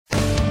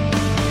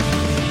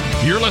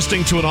You're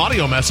listening to an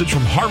audio message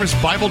from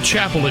Harvest Bible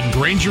Chapel in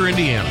Granger,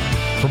 Indiana.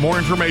 For more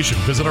information,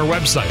 visit our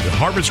website at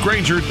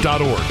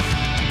harvestgranger.org.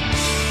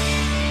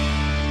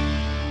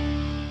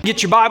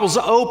 Get your Bibles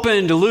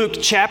open to Luke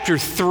chapter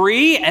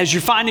 3. As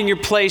you're finding your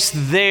place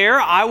there,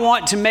 I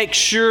want to make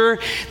sure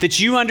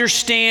that you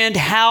understand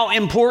how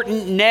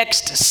important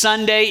next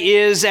Sunday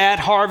is at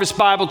Harvest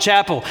Bible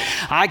Chapel.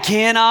 I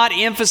cannot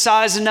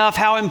emphasize enough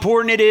how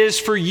important it is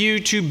for you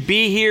to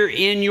be here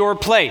in your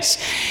place.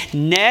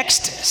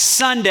 Next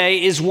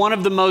Sunday is one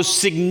of the most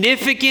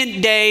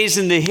significant days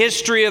in the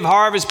history of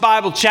Harvest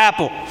Bible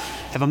Chapel.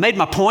 Have I made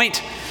my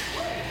point?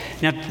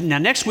 Now,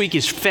 next week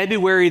is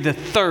February the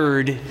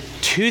 3rd,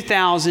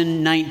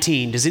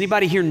 2019. Does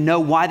anybody here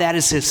know why that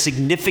is a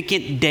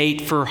significant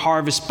date for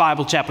Harvest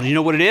Bible Chapel? Do you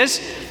know what it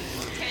is?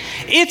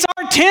 It's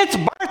our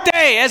 10th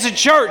birthday as a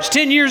church.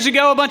 10 years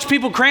ago, a bunch of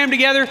people crammed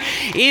together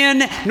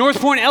in North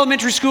Point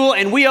Elementary School,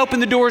 and we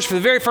opened the doors for the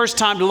very first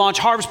time to launch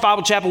Harvest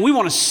Bible Chapel. We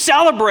want to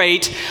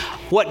celebrate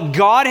what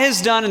God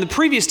has done in the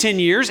previous 10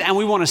 years, and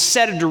we want to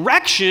set a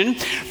direction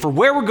for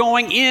where we're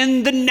going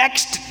in the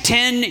next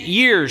 10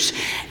 years.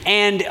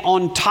 And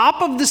on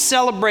top of the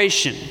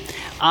celebration,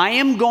 I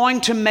am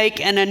going to make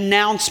an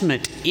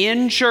announcement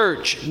in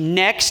church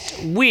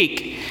next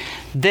week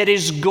that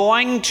is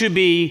going to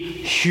be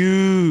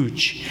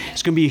huge.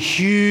 It's going to be a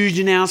huge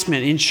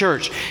announcement in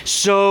church.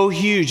 So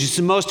huge. It's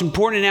the most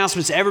important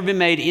announcement that's ever been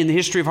made in the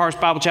history of Harvest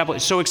Bible Chapel.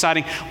 It's so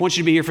exciting. I want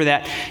you to be here for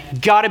that.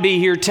 Got to be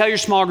here. Tell your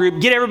small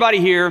group. Get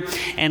everybody here,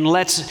 and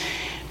let's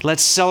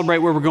celebrate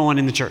where we're going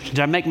in the church. Did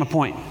I make my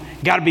point?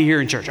 Got to be here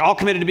in church. All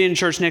committed to being in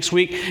church next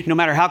week. No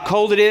matter how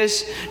cold it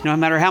is, no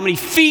matter how many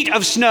feet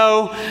of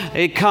snow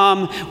it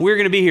come, we're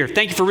going to be here.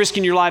 Thank you for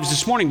risking your lives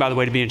this morning, by the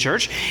way, to be in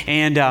church.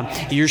 And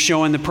you're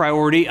showing the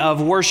priority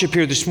of worship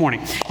here this morning.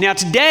 Now,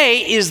 today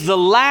is the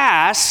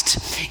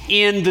last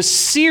in the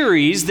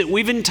series that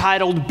we've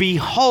entitled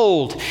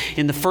Behold.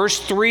 In the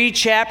first 3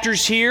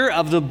 chapters here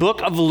of the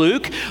book of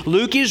Luke,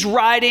 Luke is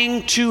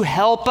writing to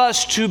help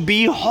us to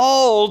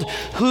behold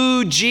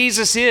who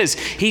Jesus is.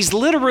 He's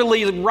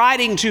literally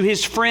writing to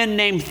his friend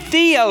named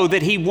Theo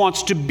that he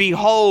wants to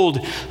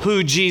behold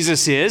who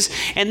Jesus is.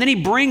 And then he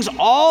brings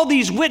all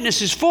these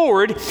witnesses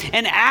forward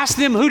and asks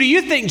them, who do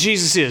you think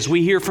Jesus is?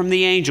 We hear from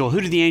the angel. Who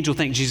did the angel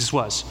think Jesus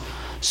was?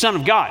 Son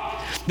of God.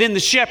 Then the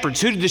shepherds.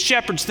 Who did the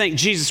shepherds think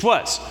Jesus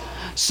was?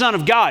 Son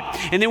of God.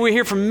 And then we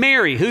hear from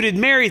Mary. Who did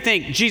Mary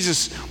think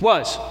Jesus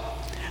was?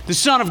 The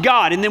Son of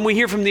God. And then we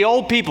hear from the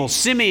old people,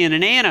 Simeon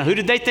and Anna. Who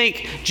did they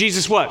think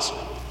Jesus was?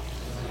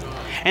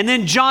 And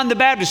then John the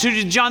Baptist. Who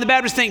did John the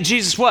Baptist think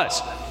Jesus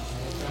was?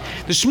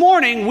 This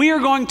morning, we are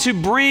going to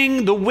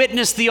bring the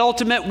witness, the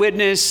ultimate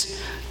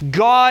witness,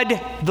 God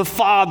the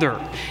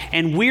Father.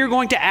 And we are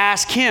going to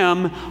ask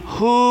him,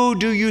 who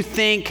do you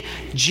think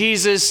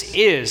Jesus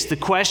is? The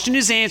question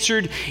is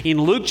answered in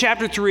Luke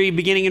chapter 3,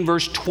 beginning in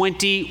verse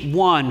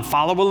 21.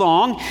 Follow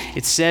along.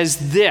 It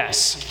says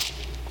this.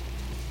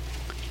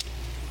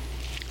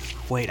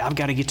 Wait, I've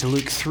got to get to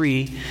Luke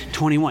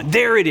 3:21.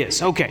 There it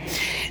is. Okay.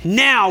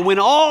 Now, when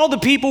all the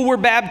people were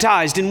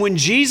baptized, and when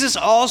Jesus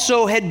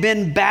also had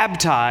been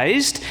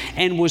baptized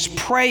and was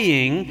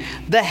praying,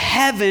 the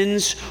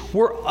heavens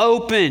were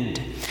opened,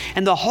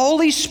 and the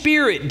Holy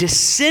Spirit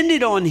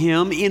descended on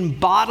him in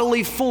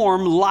bodily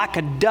form like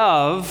a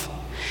dove,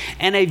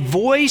 and a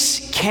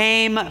voice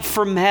came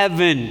from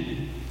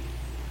heaven.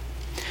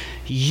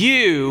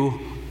 You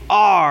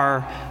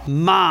are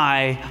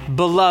my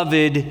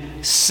beloved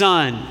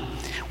Son.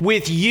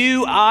 With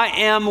you I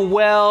am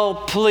well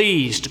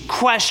pleased.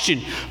 Question: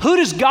 who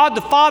does God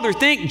the Father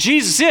think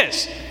Jesus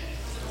is?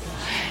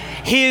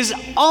 His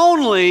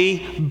only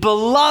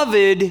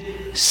beloved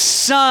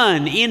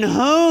Son, in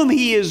whom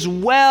he is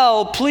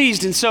well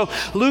pleased. And so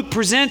Luke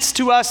presents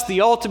to us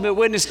the ultimate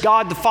witness.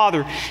 God the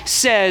Father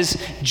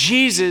says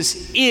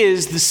Jesus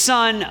is the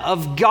Son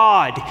of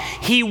God.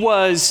 He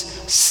was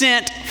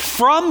sent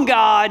from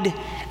God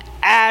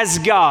as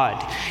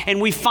God.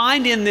 And we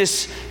find in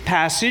this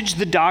passage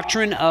the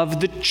doctrine of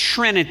the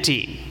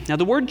Trinity. Now,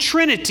 the word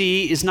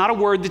Trinity is not a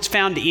word that's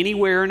found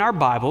anywhere in our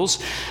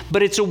Bibles,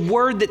 but it's a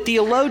word that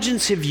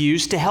theologians have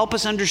used to help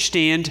us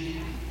understand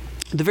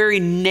the very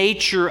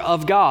nature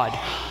of God.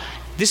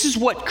 This is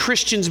what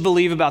Christians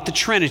believe about the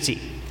Trinity.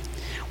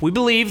 We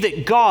believe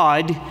that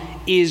God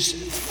is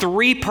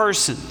 3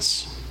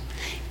 persons.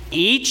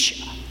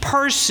 Each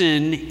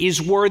person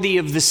is worthy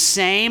of the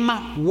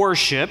same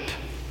worship.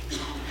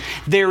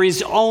 There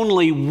is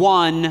only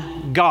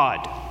one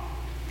God.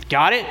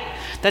 Got it?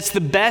 That's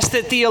the best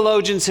that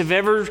theologians have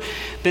ever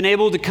been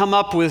able to come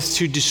up with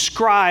to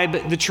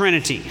describe the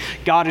Trinity.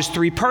 God is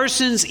 3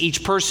 persons.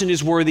 Each person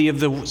is worthy of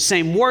the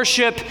same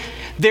worship.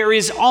 There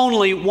is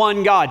only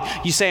one God.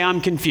 You say,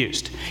 I'm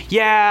confused.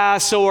 Yeah,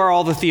 so are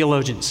all the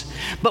theologians.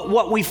 But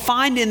what we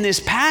find in this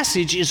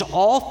passage is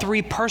all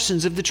 3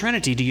 persons of the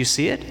Trinity. Do you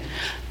see it?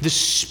 The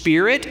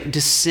Spirit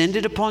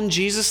descended upon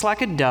Jesus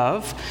like a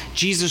dove.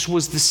 Jesus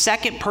was the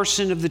second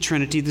person of the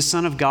Trinity, the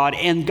Son of God,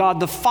 and God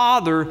the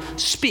Father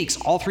speaks.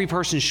 All 3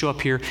 persons show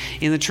up here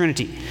in the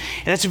Trinity.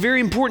 And that's a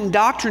very important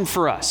doctrine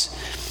for us.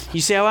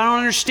 You say, oh, I don't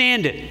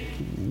understand it.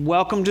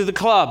 Welcome to the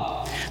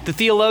club. The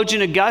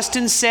theologian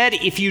Augustine said,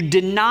 if you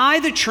deny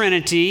the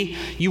Trinity,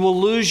 you will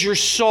lose your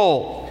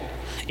soul.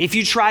 If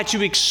you try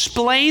to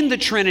explain the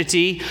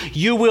Trinity,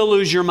 you will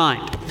lose your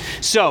mind.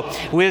 So,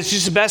 it's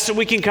just the best that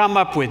we can come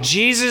up with.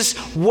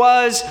 Jesus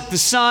was the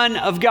Son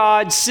of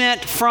God,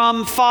 sent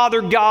from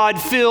Father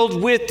God,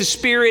 filled with the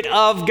Spirit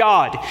of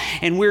God.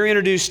 And we're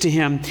introduced to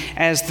Him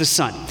as the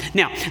Son.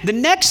 Now, the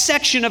next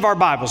section of our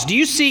Bibles, do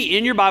you see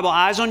in your Bible,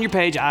 eyes on your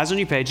page,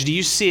 do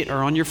you see it, or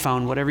on your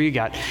phone, whatever you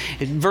got,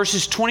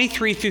 verses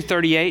 23 through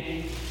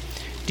 38?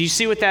 Do you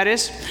see what that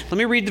is? Let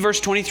me read the verse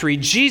 23.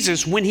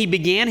 Jesus, when He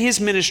began His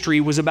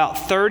ministry, was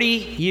about 30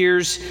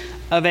 years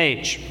of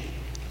age.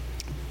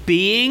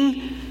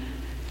 Being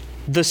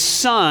the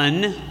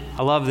Son,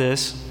 I love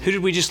this. Who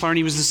did we just learn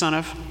He was the Son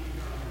of?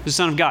 The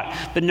Son of God.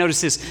 But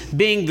notice this.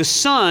 Being the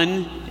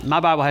Son, my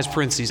Bible has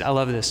parentheses. I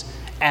love this.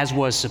 As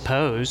was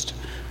supposed.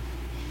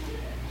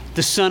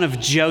 The son of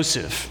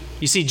Joseph.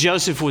 You see,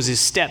 Joseph was his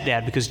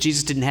stepdad because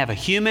Jesus didn't have a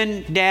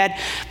human dad,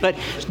 but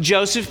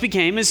Joseph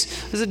became his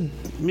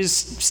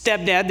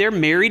stepdad there,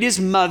 married his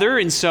mother,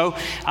 and so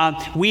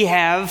we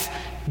have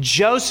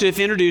Joseph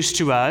introduced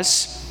to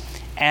us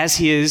as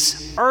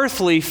his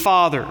earthly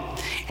father.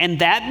 And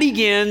that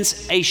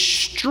begins a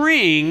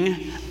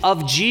string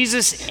of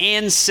Jesus'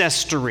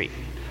 ancestry.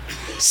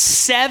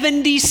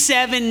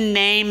 77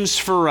 names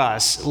for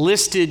us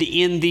listed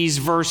in these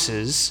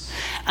verses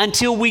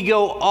until we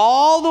go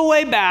all the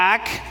way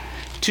back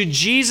to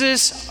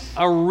Jesus'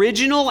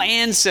 original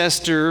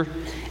ancestor,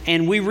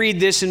 and we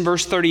read this in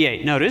verse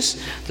 38. Notice,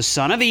 the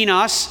son of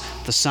Enos,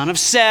 the son of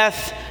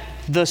Seth,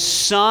 the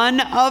son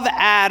of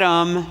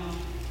Adam.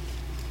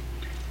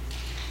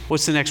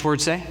 What's the next word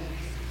say?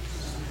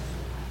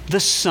 The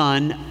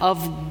Son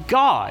of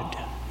God.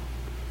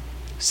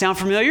 Sound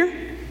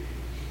familiar?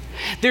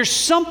 There's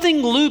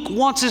something Luke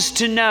wants us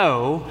to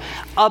know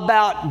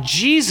about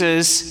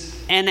Jesus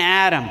and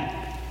Adam.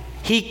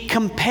 He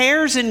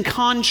compares and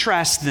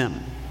contrasts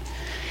them.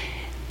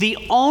 The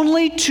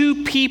only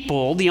two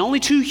people, the only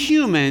two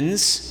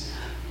humans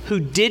who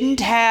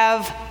didn't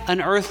have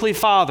an earthly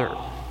father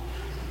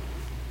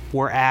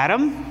were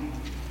Adam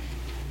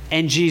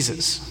and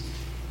Jesus.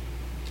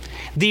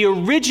 The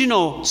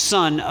original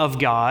Son of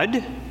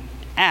God,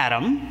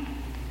 Adam,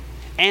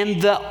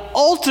 and the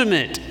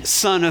ultimate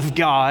Son of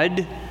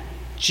God,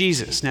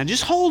 Jesus. Now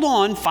just hold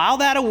on, file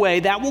that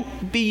away. That will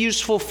be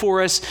useful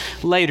for us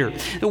later.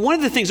 One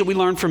of the things that we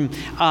learned from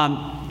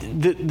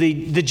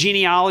the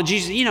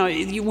genealogies,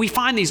 we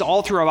find these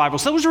all through our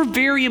Bibles. Those were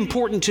very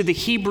important to the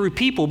Hebrew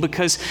people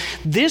because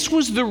this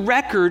was the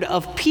record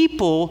of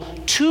people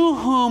to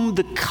whom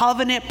the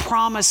covenant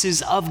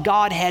promises of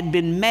God had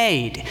been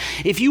made.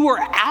 If you were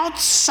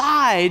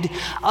outside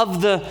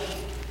of the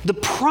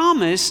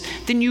promise,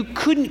 then you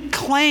couldn't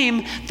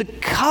claim the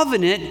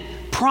covenant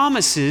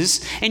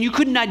promises, and you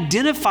couldn't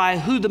identify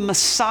who the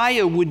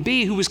Messiah would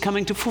be who was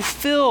coming to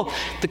fulfill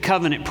the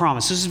covenant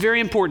promise. This is very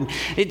important.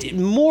 It's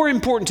more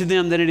important to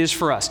them than it is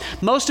for us.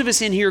 Most of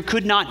us in here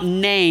could not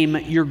name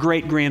your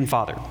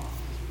great-grandfather,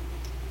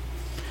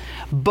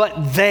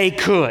 but they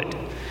could.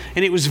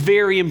 And it was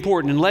very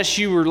important. Unless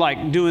you were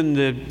like doing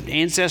the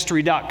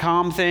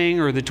Ancestry.com thing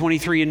or the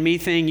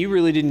 23andMe thing, you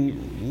really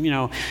didn't,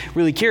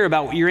 really care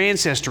about your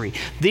ancestry.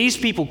 These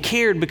people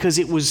cared because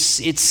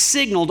it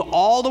signaled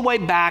all the way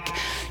back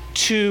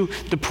to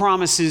the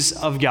promises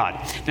of God.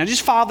 Now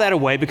just file that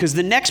away because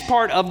the next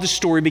part of the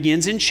story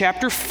begins in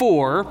chapter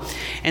 4.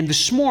 And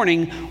this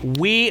morning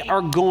we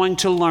are going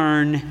to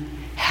learn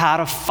how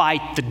to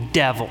fight the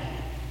devil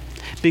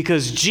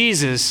because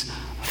Jesus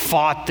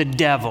fought the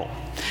devil.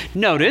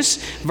 Notice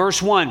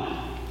verse 1.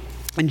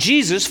 And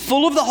Jesus,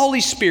 full of the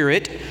Holy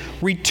Spirit,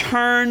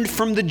 returned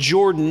from the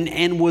Jordan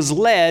and was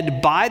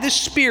led by the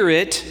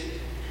Spirit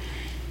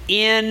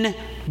in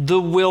the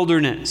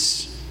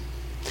wilderness.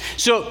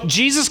 So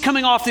Jesus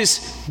coming off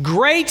this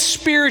great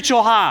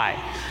spiritual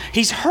high.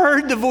 He's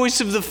heard the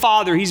voice of the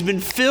Father. He's been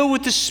filled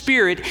with the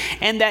Spirit,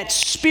 and that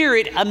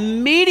Spirit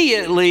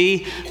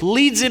immediately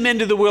leads him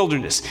into the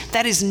wilderness.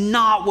 That is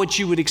not what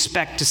you would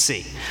expect to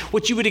see.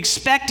 What you would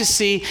expect to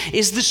see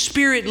is the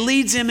Spirit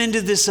leads him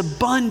into this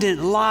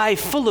abundant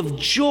life full of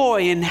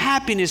joy and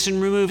happiness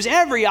and removes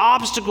every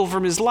obstacle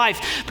from his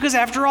life because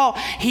after all,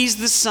 he's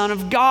the Son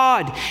of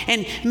God.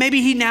 And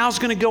maybe he now is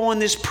going to go on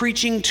this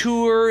preaching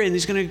tour and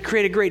he's going to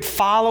create a great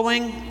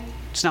following.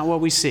 It's not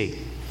what we see.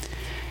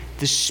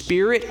 The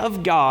Spirit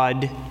of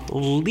God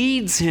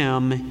leads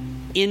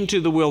him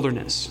into the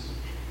wilderness.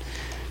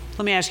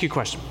 Let me ask you a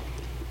question.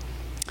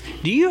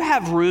 Do you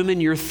have room in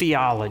your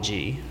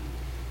theology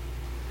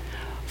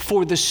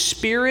for the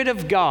Spirit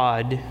of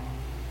God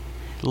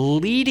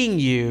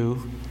leading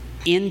you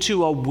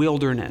into a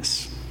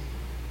wilderness?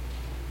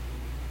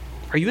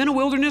 Are you in a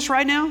wilderness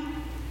right now?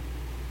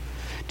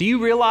 Do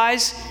you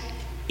realize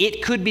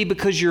it could be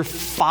because you're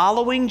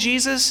following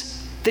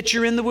Jesus that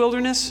you're in the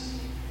wilderness?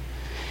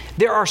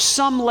 There are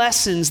some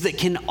lessons that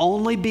can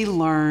only be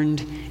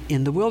learned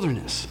in the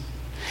wilderness.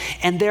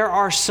 And there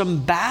are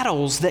some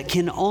battles that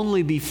can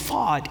only be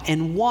fought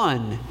and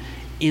won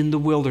in the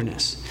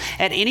wilderness.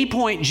 At any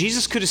point,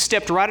 Jesus could have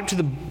stepped right up to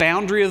the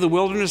boundary of the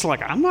wilderness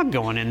like, I'm not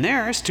going in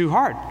there. It's too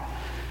hard.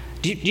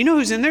 Do you know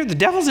who's in there? The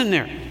devil's in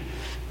there.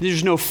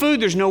 There's no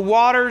food. There's no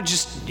water,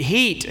 just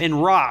heat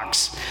and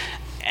rocks.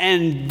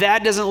 And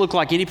that doesn't look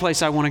like any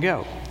place I want to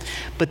go.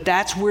 But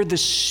that's where the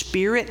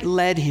Spirit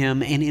led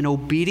him, and in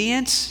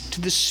obedience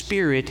to the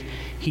Spirit,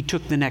 he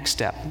took the next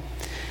step.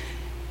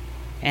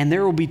 And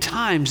there will be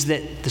times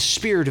that the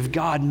Spirit of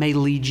God may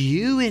lead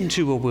you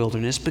into a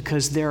wilderness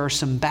because there are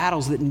some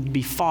battles that need to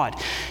be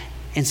fought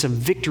and some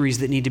victories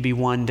that need to be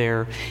won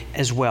there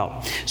as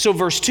well. So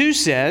verse 2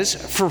 says,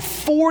 for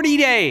 40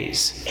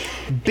 days,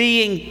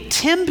 being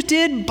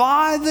tempted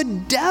by the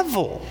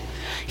devil,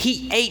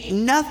 he ate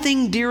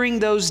nothing during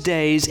those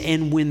days,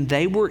 and when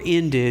they were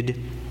ended,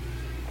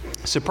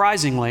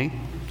 surprisingly,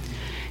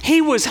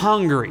 he was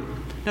hungry.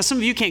 Now, some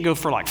of you can't go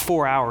for like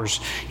 4 hours,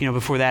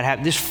 before that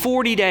happened. This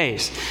 40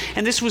 days.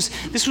 And this was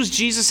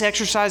Jesus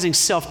exercising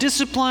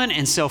self-discipline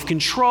and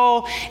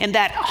self-control. And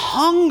that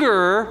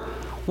hunger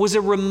was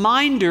a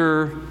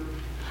reminder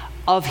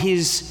of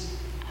his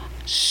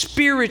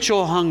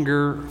spiritual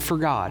hunger for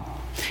God.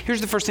 Here's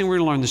the first thing we're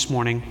going to learn this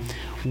morning.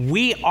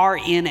 We are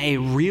in a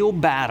real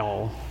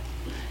battle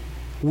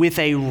with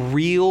a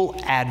real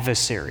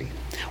adversary.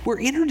 We're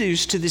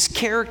introduced to this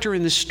character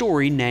in the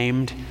story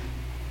named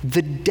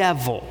the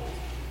devil.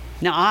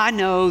 Now, I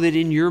know that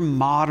in your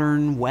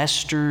modern,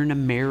 Western,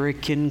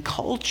 American,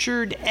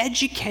 cultured,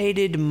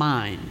 educated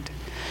mind,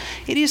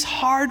 it is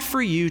hard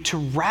for you to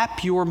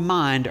wrap your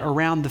mind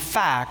around the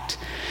fact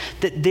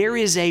that there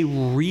is a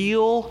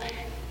real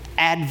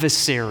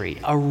adversary,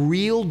 a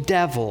real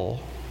devil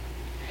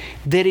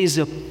that is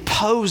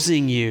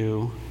opposing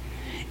you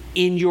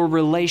in your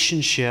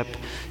relationship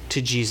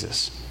to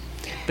Jesus.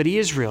 But he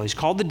is real. He's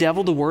called the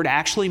devil. The word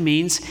actually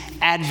means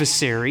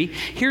adversary.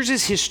 Here's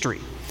his history.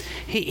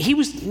 He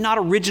was not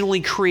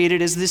originally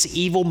created as this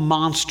evil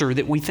monster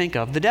that we think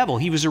of, the devil.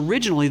 He was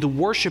originally the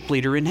worship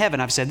leader in heaven.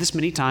 I've said this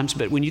many times,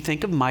 but when you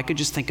think of Micah,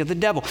 just think of the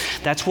devil.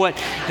 That's what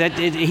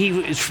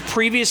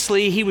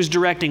previously he was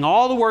directing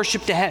all the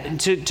worship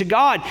to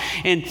God,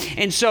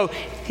 and so.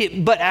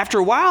 But after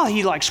a while,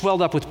 he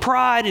swelled up with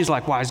pride. He's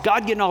like, why is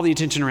God getting all the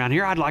attention around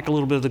here? I'd like a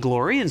little bit of the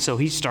glory. And so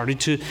he started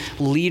to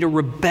lead a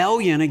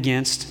rebellion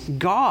against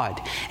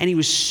God. And he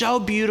was so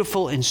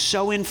beautiful and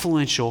so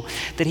influential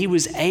that he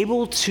was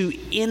able to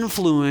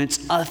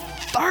influence a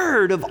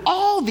third of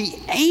all the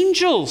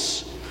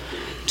angels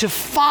to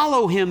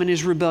follow him in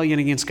his rebellion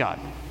against God.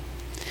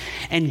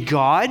 And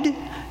God,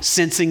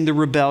 sensing the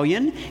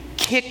rebellion,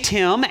 kicked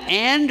him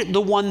and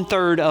the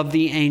 1/3 of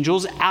the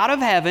angels out of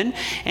heaven,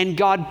 and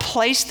God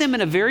placed them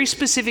in a very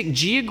specific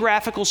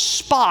geographical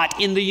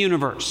spot in the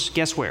universe.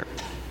 Guess where?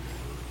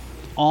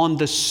 On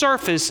the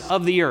surface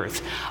of the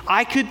earth.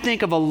 I could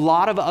think of a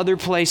lot of other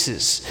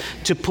places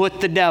to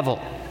put the devil.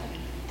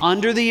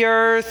 Under the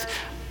earth,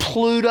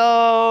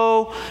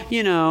 Pluto,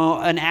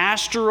 an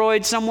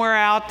asteroid somewhere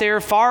out there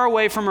far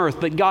away from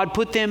Earth. But God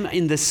put them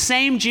in the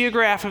same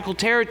geographical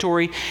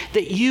territory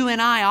that you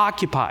and I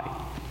occupy.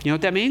 You know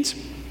what that means?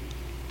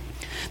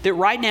 That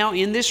right now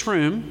in this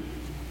room,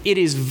 it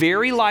is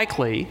very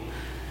likely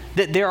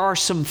that there are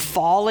some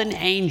fallen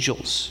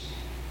angels,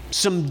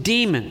 some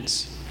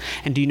demons.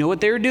 And do you know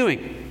what they're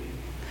doing?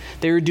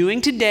 They're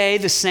doing today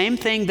the same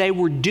thing they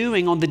were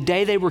doing on the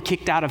day they were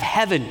kicked out of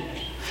heaven.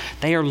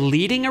 They are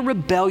leading a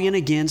rebellion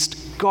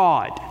against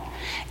God.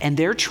 And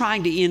they're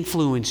trying to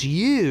influence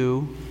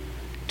you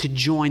to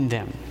join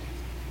them.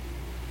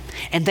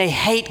 And they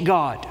hate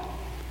God.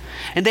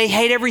 And they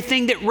hate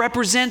everything that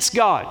represents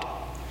God.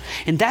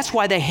 And that's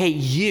why they hate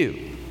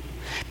you,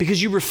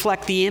 because you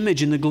reflect the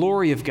image and the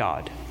glory of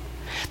God.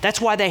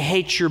 That's why they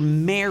hate your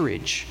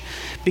marriage,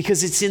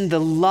 because it's in the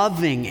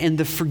loving and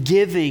the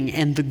forgiving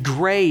and the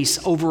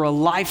grace over a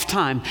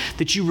lifetime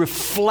that you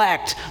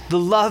reflect the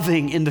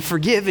loving and the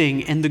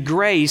forgiving and the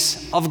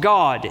grace of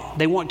God.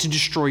 They want to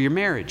destroy your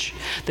marriage.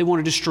 They want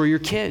to destroy your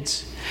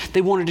kids.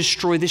 They want to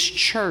destroy this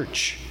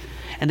church.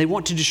 And they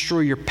want to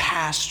destroy your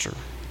pastor.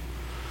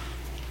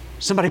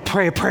 Somebody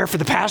pray a prayer for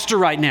the pastor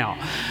right now.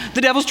 The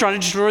devil's trying to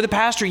destroy the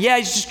pastor. Yeah,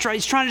 he's trying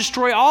to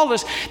destroy all of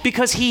us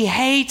because he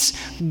hates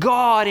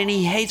God and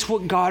he hates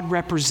what God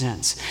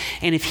represents.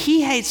 And if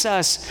he hates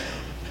us,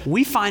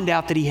 we find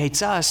out that he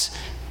hates us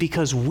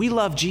because we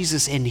love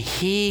Jesus and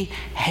he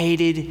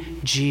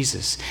hated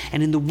Jesus.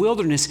 And in the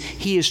wilderness,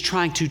 he is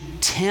trying to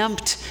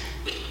tempt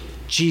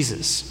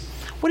Jesus.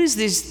 What is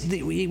this?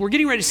 We're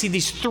getting ready to see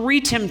these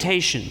 3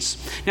 temptations.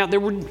 Now,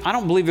 I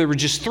don't believe there were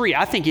just 3.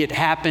 I think it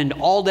happened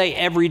all day,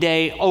 every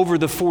day, over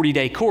the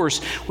 40-day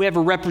course. We have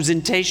a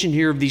representation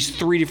here of these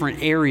 3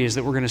 different areas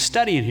that we're going to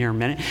study in here in a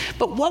minute.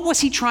 But what was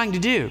he trying to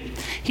do?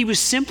 He was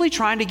simply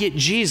trying to get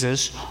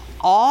Jesus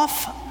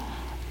off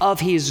of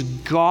his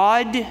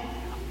God-ordained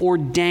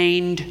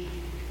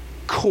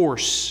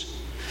course.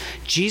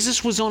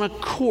 Jesus was on a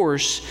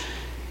course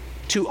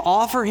to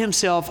offer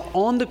himself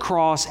on the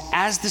cross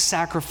as the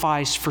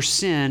sacrifice for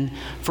sin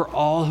for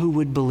all who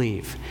would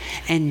believe.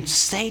 And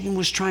Satan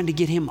was trying to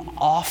get him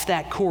off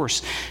that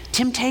course.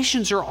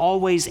 temptations are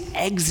always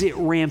exit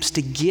ramps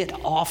to get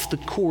off the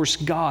course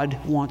God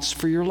wants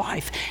for your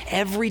life.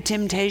 Every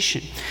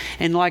temptation.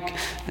 And like,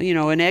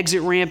 an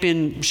exit ramp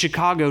in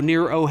Chicago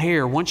near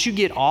O'Hare, once you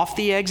get off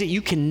the exit,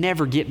 you can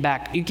never get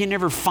back. You can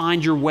never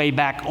find your way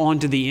back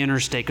onto the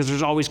interstate because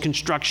there's always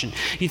construction.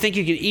 You think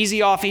you can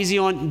easy off, easy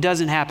on. It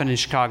doesn't happen in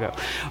Chicago.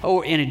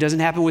 And it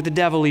doesn't happen with the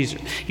devil either.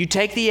 You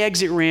take the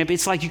exit ramp,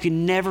 it's like you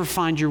can never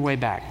find your way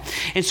back.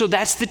 And so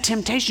that's the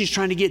temptation. He's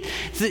trying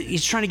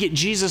to get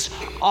Jesus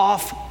off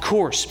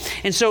course.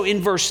 And so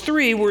in verse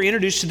 3, we're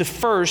introduced to the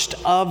first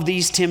of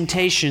these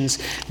temptations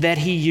that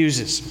he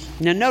uses.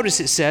 Now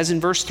notice it says in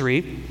verse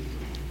 3,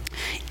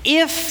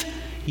 if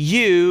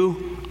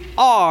you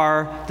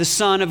are the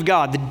Son of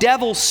God. The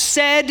devil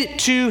said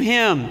to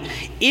him,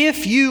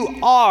 if you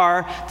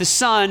are the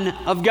Son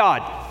of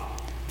God.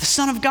 The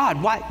Son of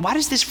God. Why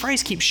does this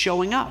phrase keep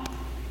showing up?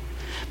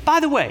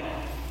 By the way,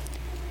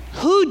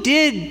 who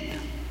did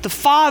the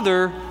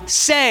Father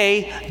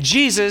say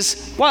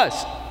Jesus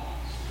was?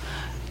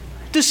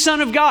 The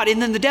Son of God.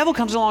 And then the devil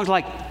comes along and is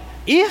like,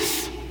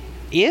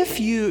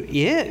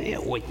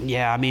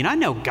 I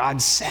know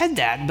God said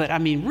that, but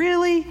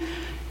really?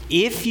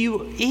 If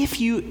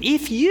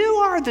you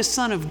are the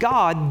Son of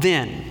God,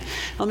 then.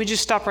 Let me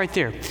just stop right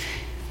there.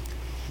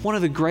 One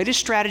of the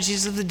greatest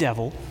strategies of the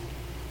devil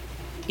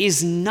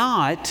is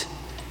not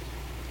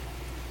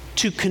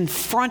to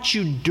confront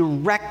you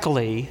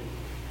directly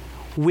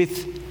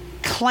with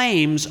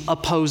claims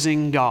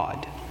opposing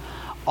God.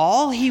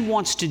 All he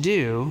wants to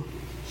do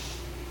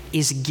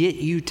is get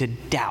you to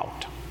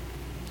doubt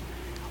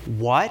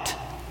what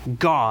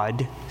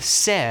God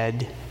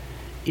said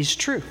is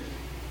true.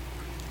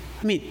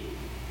 You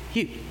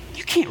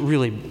can't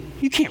really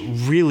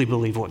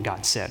believe what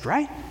God said,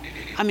 right?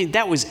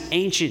 That was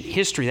ancient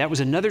history. That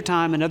was another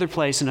time, another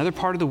place, another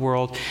part of the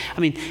world.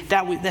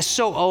 That's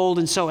so old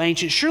and so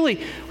ancient.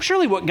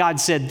 Surely what God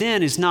said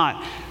then is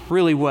not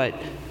really what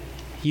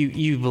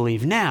you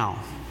believe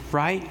now,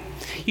 right?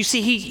 You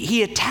see,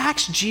 he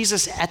attacks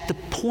Jesus at the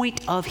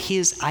point of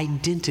his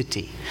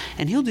identity.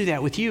 And he'll do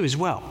that with you as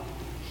well.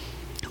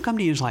 He'll come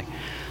to you and is like,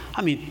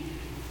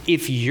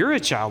 if you're a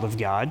child of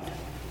God,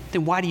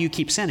 then why do you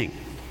keep sinning?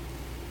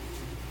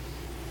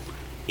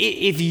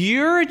 If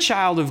you're a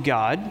child of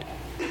God,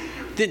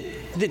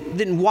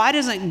 then why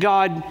doesn't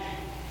God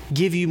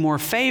give you more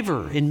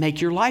favor and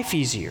make your life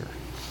easier?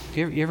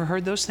 You ever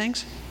heard those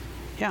things?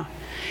 Yeah.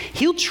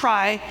 He'll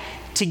try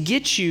to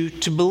get you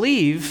to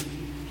believe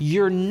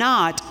you're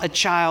not a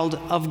child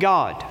of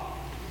God.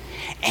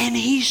 And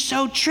he's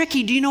so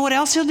tricky. Do you know what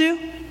else he'll do?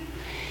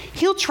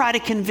 He'll try to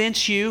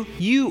convince you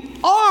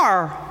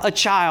are a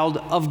child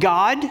of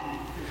God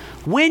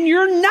when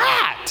you're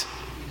not.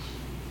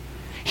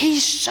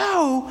 He's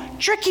so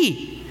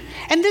tricky.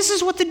 And this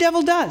is what the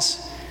devil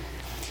does.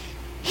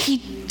 He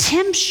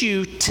tempts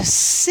you to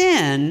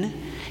sin.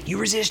 You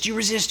resist,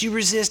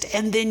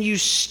 and then you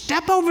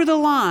step over the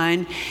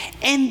line,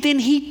 and then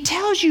he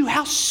tells you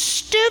how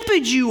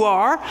stupid you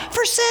are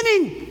for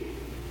sinning.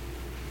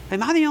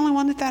 Am I the only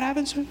one that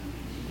happens with?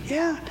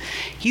 Yeah.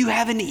 You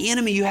have an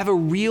enemy. You have a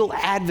real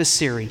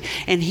adversary,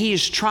 and he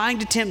is trying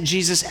to tempt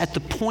Jesus at the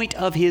point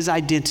of his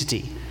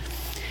identity.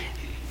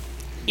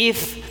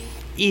 If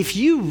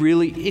you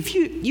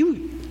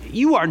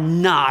are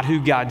not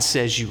who God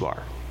says you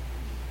are,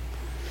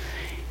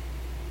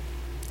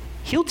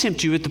 he'll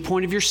tempt you at the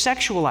point of your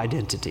sexual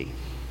identity.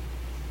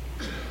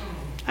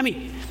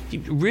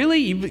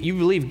 You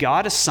believe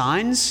God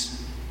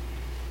assigns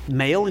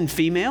male and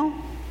female?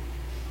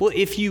 Well,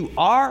 if you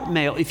are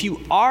male, if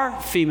you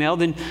are female,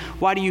 then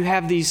why do you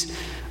have these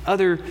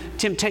other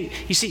temptations?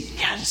 You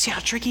see how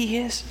tricky he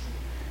is?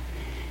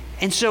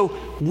 And so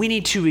we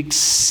need to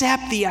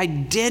accept the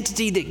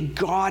identity that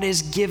God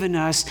has given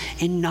us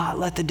and not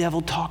let the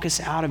devil talk us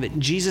out of it.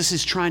 Jesus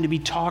is trying to be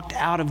talked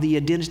out of the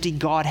identity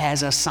God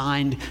has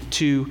assigned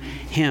to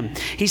him.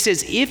 He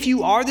says, if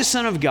you are the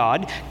Son of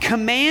God,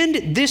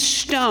 command this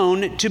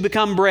stone to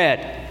become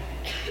bread.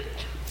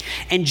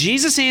 And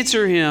Jesus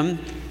answered him,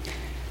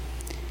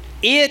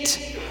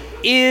 it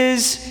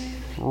is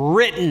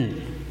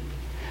written,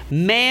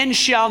 man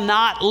shall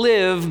not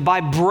live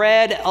by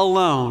bread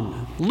alone.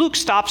 Luke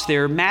stops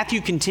there. Matthew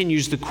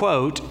continues the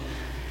quote,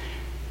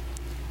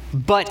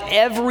 but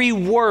every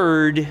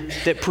word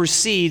that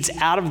proceeds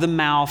out of the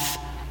mouth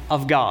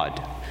of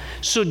God.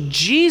 So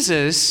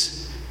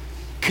Jesus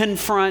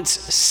confronts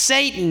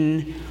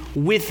Satan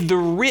with the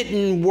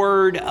written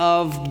word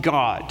of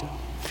God.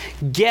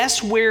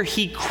 Guess where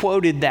he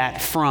quoted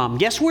that from?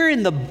 Guess where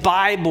in the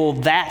Bible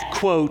that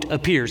quote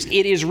appears?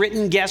 It is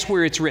written. Guess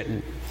where it's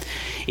written?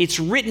 It's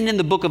written in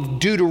the book of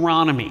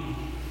Deuteronomy.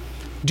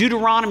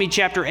 Deuteronomy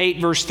chapter 8,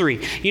 verse 3.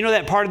 You know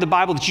that part of the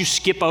Bible that you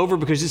skip over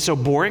because it's so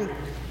boring?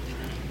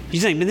 You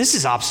think, man, this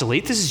is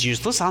obsolete. This is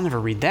useless. I'll never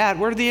read that.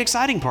 Where are the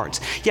exciting parts?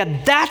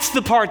 Yeah, that's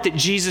the part that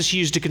Jesus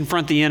used to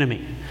confront the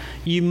enemy.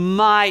 You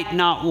might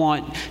not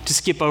want to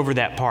skip over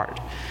that part.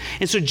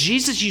 And so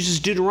Jesus uses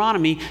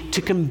Deuteronomy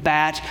to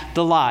combat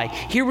the lie.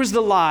 Here was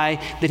the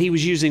lie that he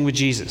was using with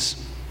Jesus.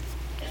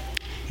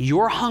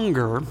 Your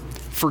hunger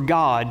for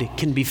God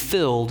can be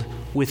filled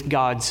with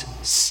God's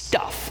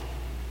stuff.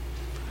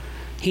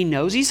 He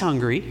knows he's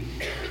hungry,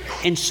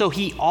 and so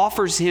he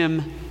offers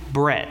him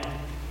bread.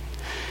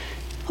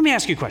 Let me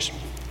ask you a question.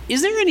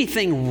 Is there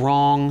anything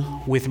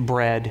wrong with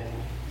bread?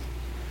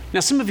 Now,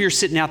 some of you are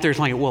sitting out there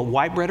thinking, well,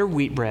 white bread or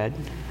wheat bread?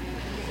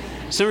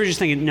 Some of you are just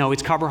thinking, no,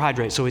 it's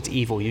carbohydrate, so it's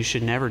evil. You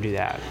should never do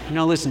that.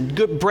 No, listen,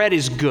 good bread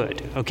is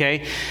good,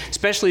 okay?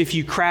 Especially if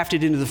you craft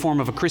it into the form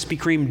of a Krispy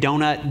Kreme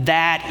donut.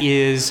 That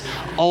is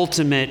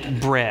ultimate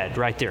bread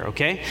right there,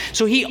 okay?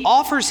 So he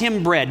offers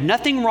him bread.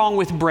 Nothing wrong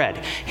with bread.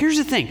 Here's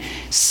the thing.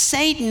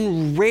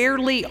 Satan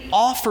rarely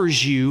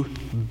offers you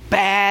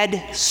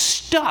bad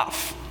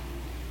stuff.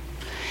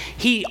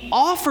 He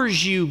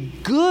offers you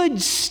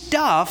good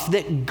stuff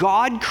that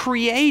God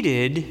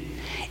created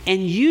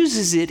and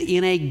uses it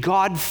in a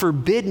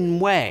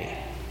God-forbidden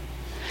way.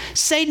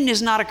 Satan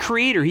is not a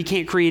creator. He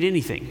can't create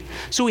anything.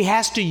 So he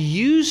has to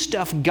use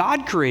stuff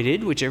God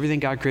created, which everything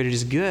God created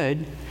is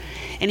good,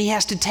 and he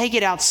has to take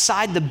it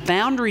outside the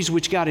boundaries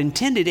which God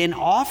intended and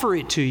offer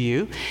it to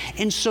you.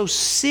 And so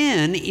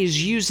sin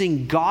is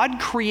using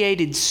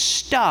God-created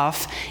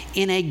stuff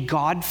in a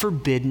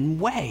God-forbidden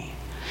way.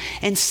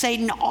 And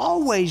Satan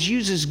always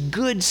uses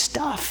good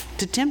stuff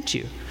to tempt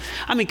you.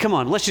 I mean, come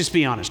on, let's just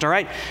be honest, all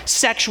right?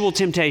 Sexual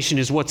temptation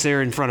is what's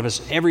there in front of us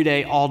every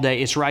day, all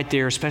day. It's right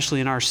there, especially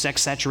in our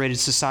sex-saturated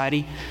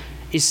society.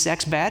 Is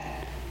sex bad?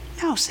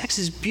 No, sex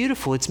is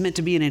beautiful. It's meant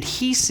to be an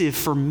adhesive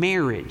for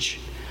marriage.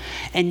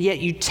 And yet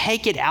you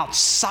take it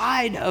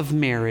outside of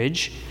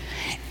marriage,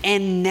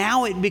 and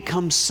now it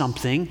becomes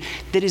something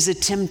that is a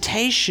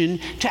temptation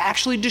to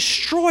actually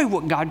destroy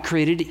what God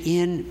created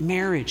in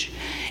marriage.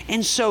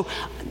 And so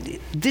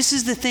this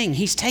is the thing.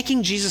 He's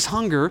taking Jesus'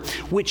 hunger,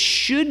 which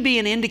should be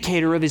an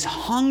indicator of his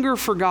hunger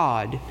for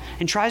God,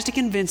 and tries to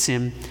convince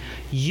him,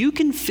 you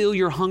can fill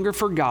your hunger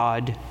for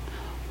God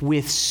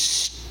with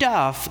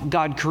stuff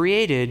God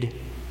created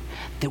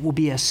that will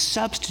be a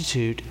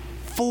substitute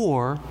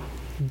for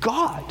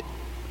God.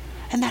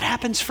 And that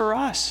happens for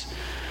us.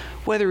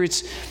 Whether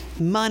it's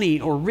money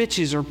or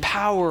riches or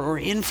power or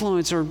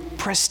influence or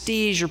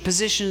prestige or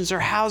positions or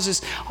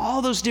houses,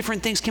 all those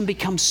different things can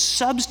become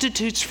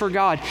substitutes for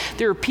God.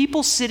 There are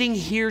people sitting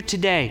here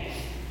today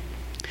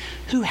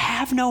who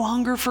have no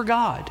hunger for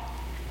God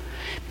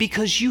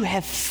because you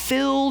have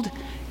filled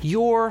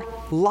your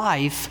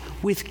life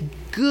with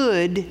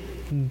good,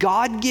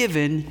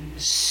 God-given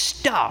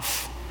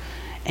stuff,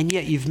 and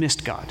yet you've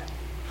missed God.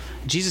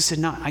 Jesus said,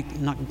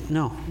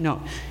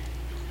 no.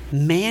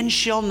 Man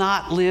shall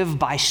not live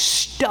by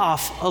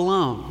stuff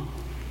alone,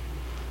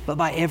 but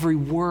by every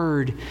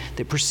word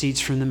that proceeds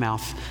from the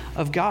mouth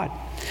of God.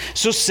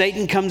 So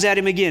Satan comes at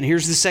him again.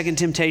 Here's the second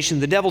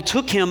temptation. The devil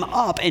took him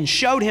up and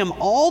showed him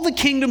all the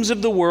kingdoms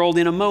of the world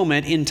in a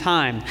moment in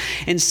time,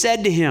 and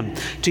said to him,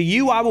 to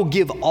you I will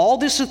give all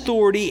this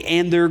authority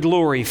and their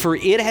glory, for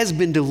it has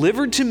been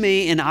delivered to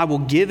me, and I will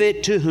give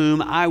it to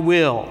whom I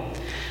will.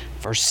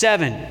 Verse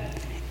 7,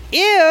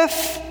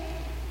 if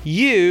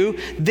you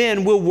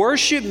then will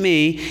worship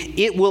me,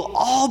 it will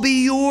all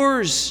be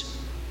yours.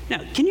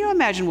 Now, can you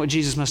imagine what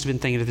Jesus must have been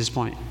thinking at this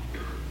point?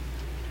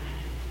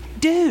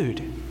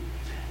 Dude,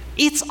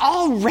 it's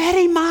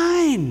already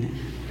mine.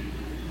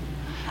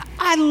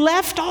 I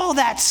left all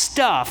that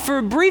stuff for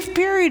a brief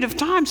period of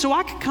time so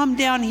I could come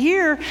down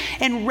here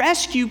and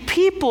rescue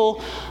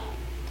people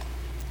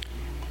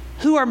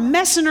who are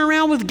messing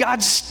around with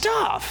God's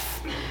stuff.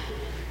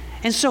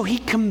 And so he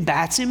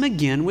combats him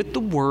again with the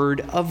word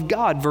of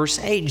God. Verse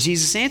 8,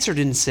 Jesus answered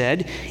and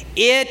said,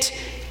 it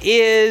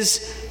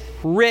is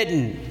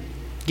written.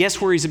 Guess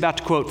where he's about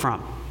to quote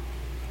from?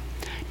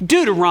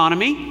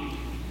 Deuteronomy.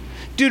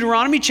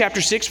 Deuteronomy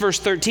chapter 6, verse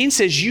 13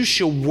 says, you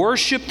shall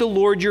worship the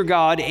Lord your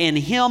God, and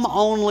him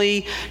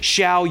only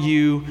shall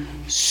you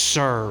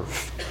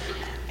serve.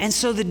 And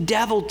so the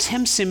devil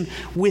tempts him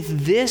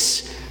with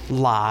this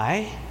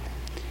lie.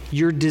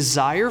 Your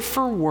desire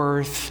for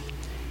worth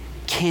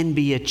can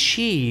be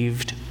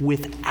achieved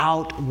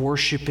without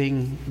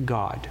worshiping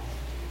God.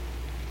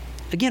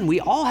 Again,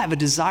 we all have a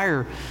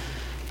desire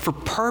for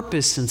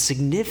purpose and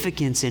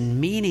significance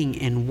and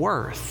meaning and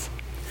worth.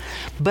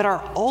 But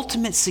our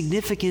ultimate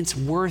significance,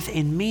 worth,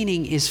 and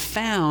meaning is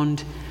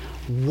found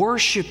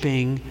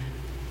worshiping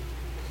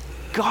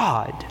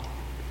God.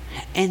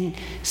 And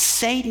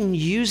Satan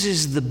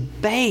uses the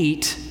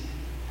bait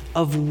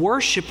of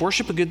worship.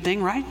 Worship a good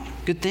thing, right?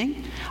 Good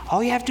thing.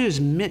 All you have to do is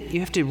you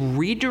have to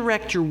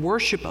redirect your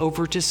worship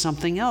over to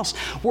something else.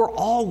 We're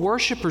all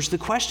worshipers. The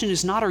question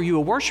is not, are you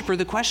a worshiper?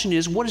 The question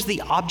is, what is the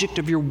object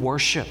of your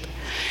worship?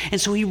 And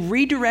so he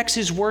redirects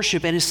his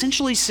worship and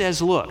essentially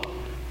says, look,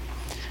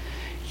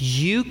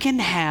 you can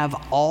have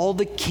all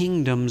the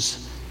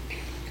kingdoms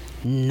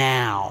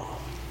now.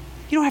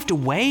 You don't have to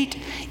wait.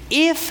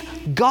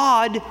 If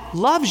God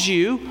loves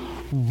you,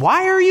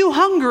 why are you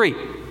hungry?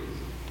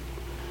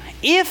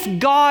 If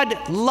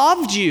God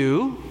loved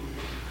you,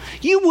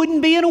 you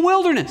wouldn't be in a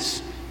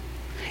wilderness.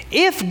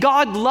 If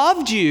God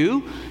loved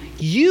you,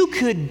 you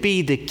could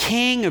be the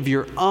king of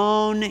your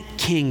own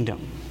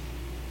kingdom.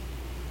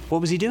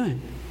 What was he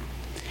doing?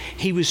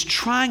 He was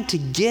trying to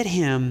get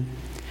him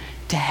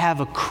to have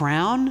a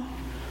crown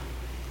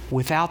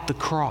without the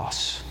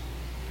cross.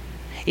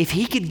 If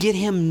he could get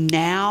him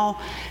now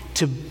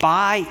to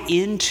buy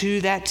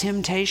into that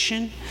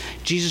temptation,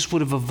 Jesus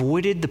would have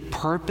avoided the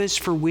purpose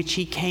for which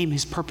he came.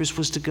 His purpose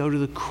was to go to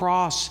the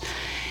cross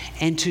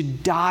and to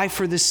die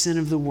for the sin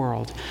of the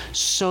world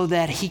so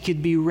that he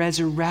could be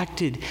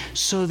resurrected,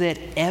 so that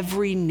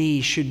every knee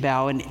should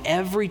bow and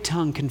every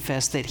tongue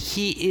confess that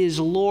he is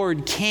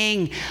Lord,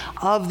 King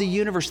of the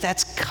universe.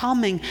 That's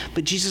coming,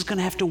 but Jesus is going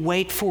to have to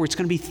wait for it. It's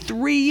going to be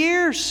 3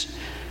 years.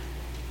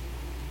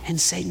 And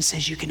Satan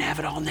says, you can have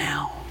it all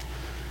now.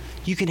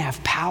 You can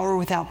have power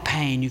without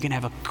pain. You can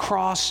have a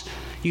cross.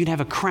 You can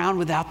have a crown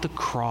without the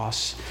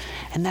cross.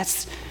 And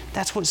that's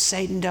what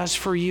Satan does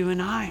for you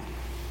and I.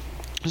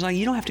 It's like,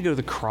 you don't have to go to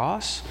the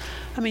cross.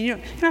 I mean, you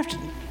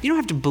don't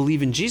have to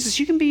believe in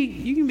Jesus. You can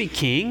be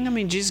king. I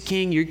mean, Jesus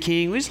king, you're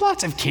king. There's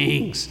lots of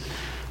kings,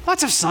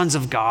 lots of sons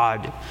of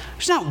God.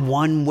 There's not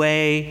one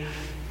way.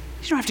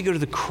 You don't have to go to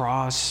the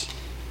cross.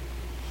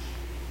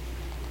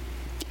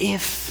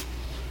 If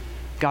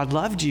God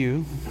loved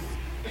you,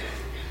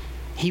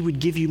 he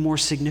would give you more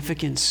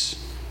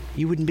significance.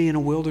 You wouldn't be in a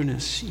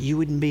wilderness. You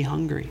wouldn't be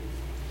hungry.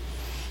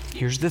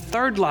 Here's the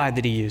third lie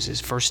that he uses,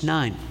 verse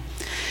 9.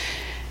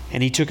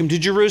 And he took him to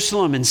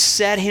Jerusalem and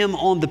set him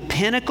on the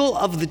pinnacle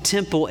of the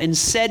temple and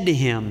said to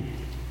him,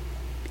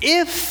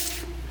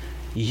 if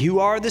you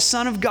are the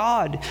Son of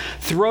God,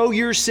 throw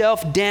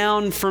yourself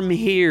down from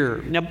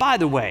here. Now, by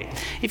the way,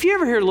 if you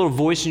ever hear a little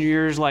voice in your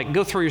ears like,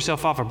 go throw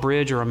yourself off a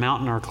bridge or a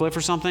mountain or a cliff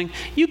or something,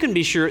 you can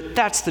be sure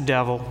that's the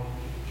devil.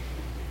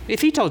 If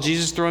he told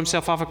Jesus to throw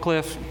himself off a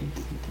cliff,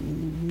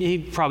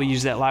 he'd probably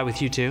use that lie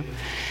with you too.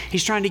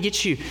 He's trying to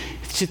get you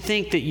to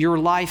think that your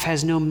life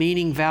has no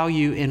meaning,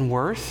 value, and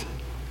worth.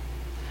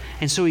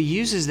 And so he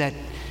uses that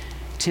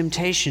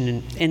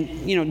temptation. And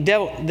you know,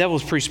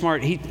 devil's pretty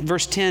smart.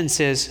 Verse 10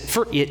 says,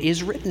 for it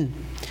is written.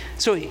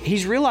 So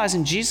he's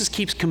realizing Jesus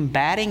keeps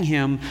combating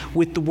him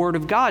with the word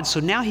of God.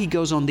 So now he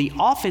goes on the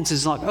offense.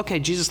 Is like, okay,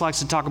 Jesus likes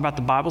to talk about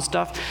the Bible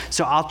stuff,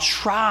 so I'll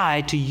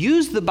try to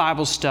use the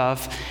Bible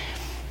stuff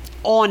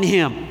on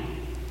him.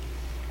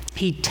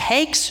 He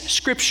takes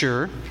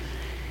Scripture,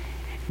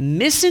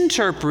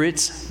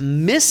 misinterprets,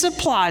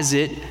 misapplies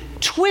it,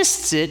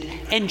 twists it,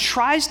 and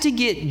tries to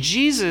get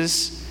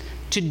Jesus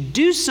to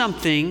do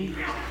something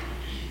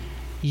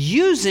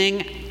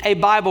using a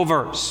Bible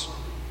verse.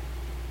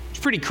 It's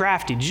pretty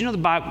crafty. Did you know the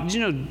Bible? Did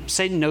you know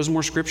Satan knows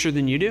more Scripture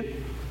than you do?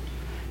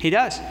 He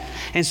does.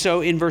 And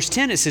so in verse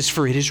 10 it says,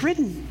 for it is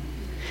written,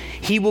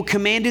 he will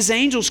command his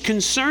angels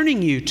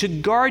concerning you to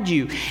guard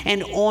you,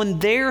 and on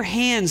their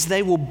hands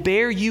they will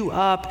bear you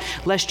up,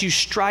 lest you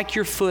strike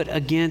your foot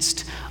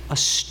against a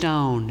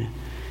stone.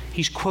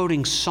 He's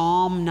quoting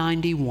Psalm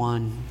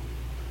 91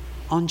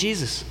 on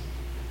Jesus.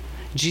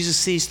 Jesus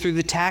sees through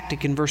the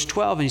tactic in verse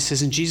 12, and he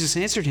says, and Jesus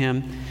answered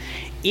him,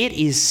 it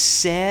is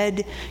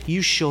said,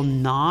 you shall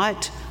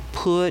not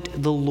put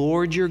the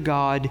Lord your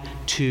God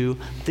to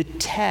the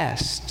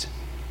test.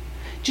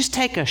 Just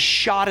take a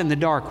shot in the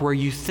dark where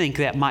you think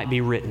that might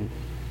be written.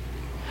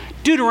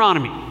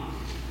 Deuteronomy.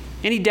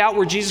 Any doubt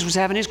where Jesus was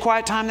having his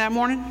quiet time that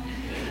morning?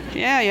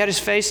 Yeah, he had his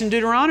face in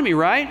Deuteronomy,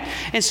 right?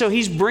 And so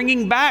he's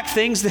bringing back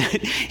things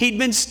that he'd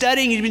been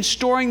studying. He'd been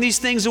storing these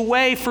things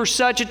away for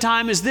such a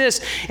time as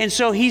this. And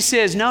so he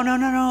says,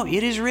 no.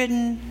 It is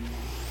written.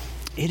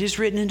 It is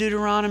written in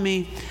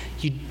Deuteronomy.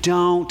 You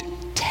don't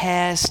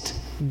test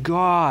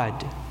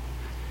God.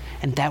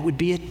 And that would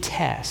be a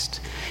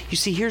test. You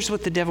see, here's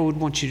what the devil would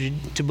want you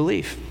to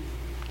believe.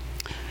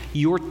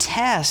 Your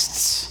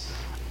tests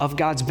of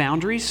God's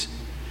boundaries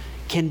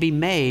can be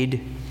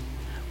made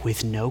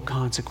with no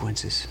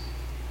consequences.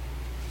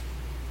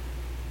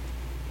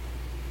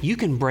 You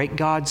can break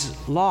God's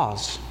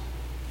laws.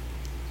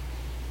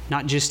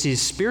 Not just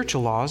his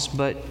spiritual laws,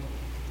 but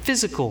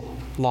physical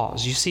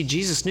laws. You see,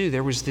 Jesus knew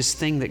there was this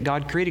thing that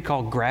God created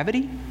called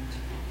gravity.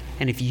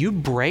 And if you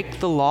break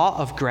the law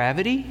of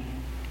gravity,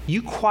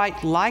 you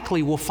quite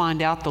likely will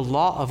find out the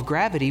law of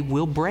gravity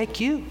will break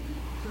you.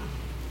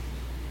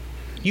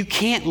 You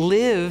can't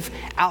live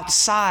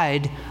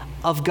outside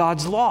of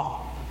God's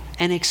law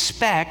and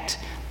expect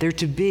there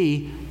to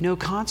be no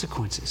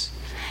consequences.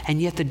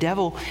 And yet the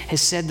devil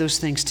has said those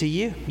things to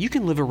you. You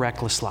can live a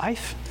reckless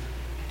life.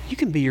 You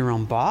can be your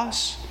own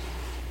boss.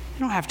 You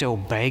don't have to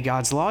obey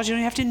God's laws. You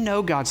don't have to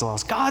know God's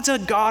laws. God's a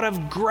God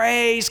of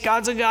grace.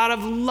 God's a God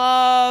of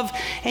love.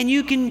 And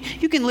you can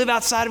live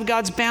outside of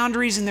God's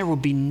boundaries and there will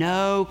be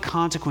no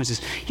consequences.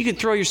 You can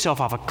throw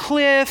yourself off a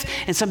cliff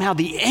and somehow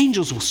the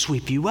angels will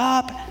sweep you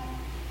up.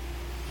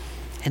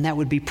 And that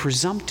would be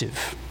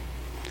presumptive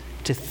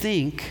to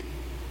think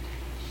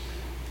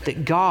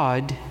that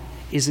God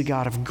is a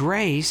God of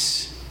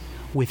grace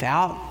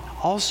without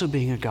also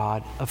being a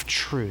God of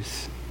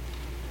truth.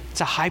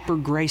 It's a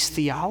hyper-grace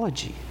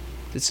theology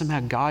that somehow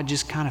God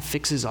just kind of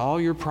fixes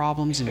all your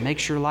problems and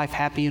makes your life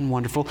happy and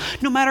wonderful,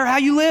 no matter how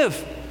you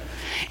live.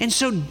 And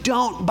so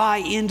don't buy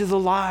into the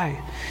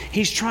lie.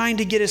 He's trying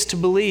to get us to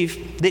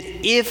believe that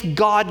if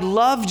God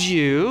loved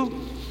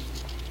you,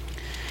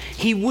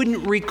 He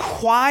wouldn't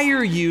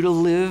require you to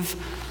live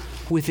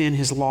within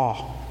his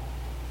law.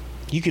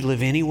 You could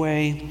live any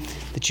way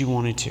that you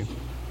wanted to.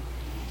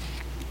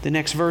 The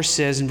next verse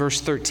says in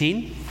verse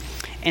 13,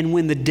 "And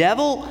when the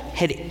devil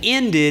had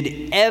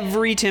ended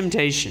every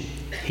temptation,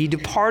 he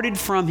departed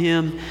from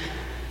him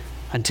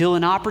until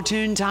an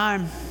opportune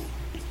time."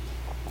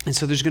 And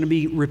so there's going to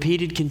be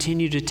repeated,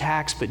 continued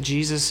attacks, but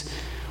Jesus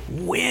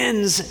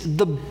wins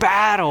the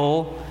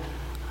battle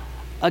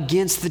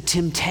against the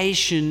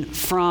temptation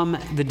from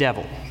the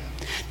devil.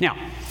 Now,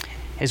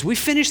 as we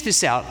finish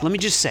this out, let me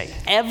just say,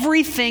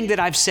 everything that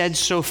I've said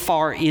so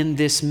far in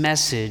this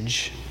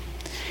message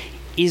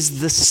is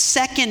the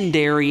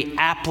secondary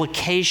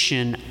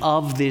application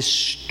of this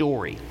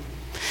story.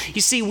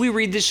 You see, we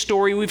read this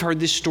story, we've heard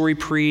this story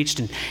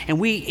preached, and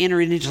we enter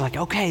into it like,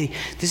 okay,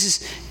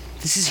 this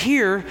is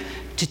here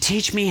to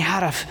teach me how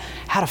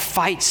to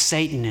fight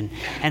Satan.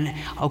 And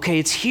okay,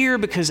 it's here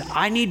because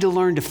I need to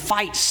learn to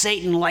fight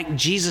Satan like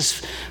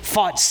Jesus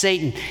fought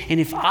Satan. And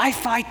if I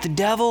fight the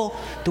devil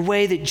the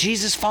way that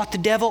Jesus fought the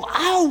devil,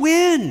 I'll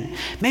win.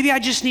 Maybe I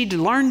just need to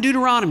learn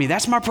Deuteronomy.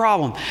 That's my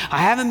problem. I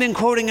haven't been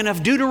quoting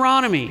enough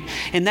Deuteronomy.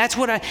 And that's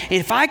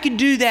if I could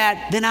do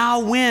that, then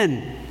I'll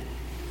win.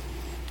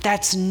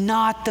 That's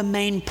not the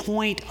main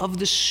point of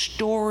the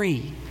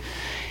story.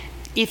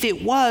 If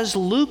it was,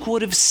 Luke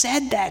would have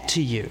said that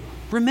to you.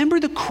 Remember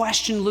the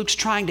question Luke's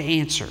trying to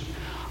answer.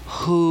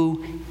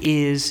 Who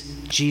is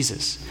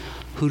Jesus?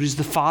 Who does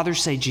the Father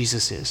say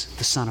Jesus is?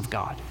 The Son of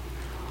God.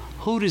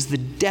 Who does the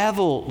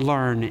devil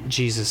learn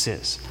Jesus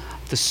is?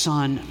 The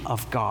Son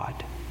of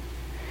God.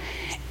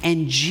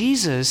 And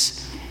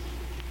Jesus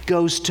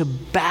goes to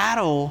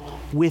battle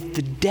with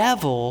the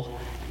devil,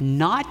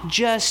 not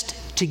just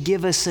to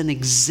give us an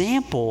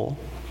example,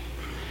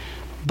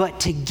 but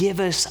to give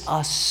us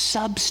a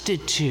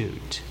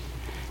substitute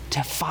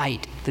to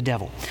fight the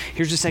devil.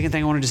 Here's the second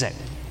thing I wanted to say.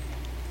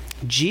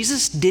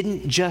 Jesus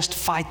didn't just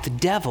fight the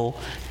devil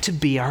to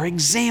be our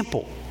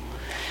example.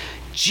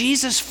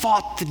 Jesus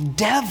fought the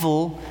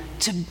devil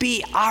to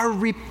be our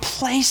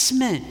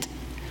replacement.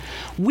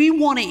 We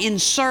want to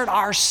insert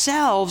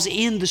ourselves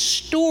in the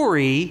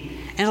story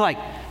and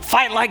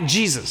fight like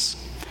Jesus.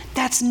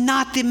 That's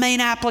not the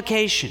main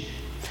application.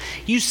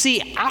 You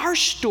see, our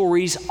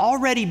story's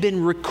already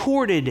been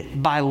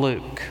recorded by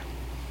Luke.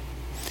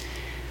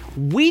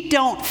 We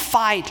don't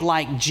fight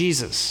like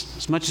Jesus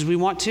as much as we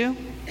want to.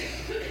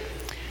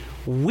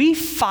 We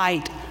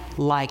fight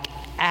like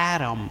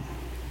Adam.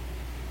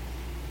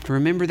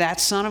 Remember that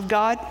Son of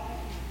God?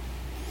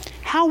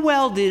 How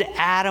well did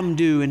Adam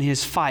do in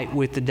his fight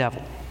with the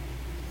devil?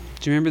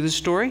 Do you remember the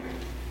story?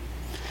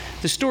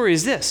 The story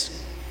is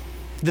this.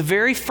 The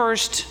very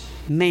first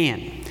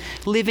man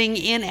living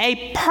in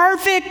a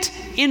perfect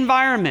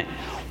environment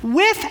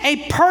with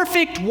a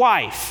perfect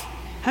wife.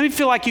 How many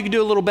feel like you could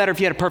do a little better if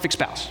you had a perfect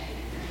spouse?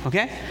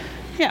 Okay?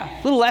 Yeah.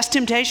 A little less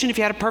temptation if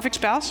you had a perfect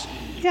spouse?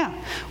 Yeah.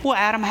 Well,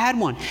 Adam had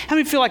one. How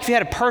many feel like if you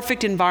had a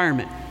perfect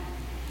environment?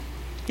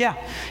 Yeah.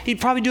 He'd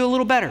probably do a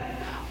little better.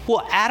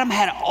 Well, Adam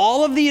had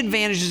all of the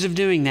advantages of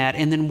doing that,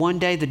 and then one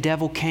day the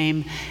devil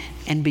came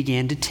and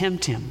began to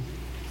tempt him.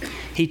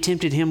 He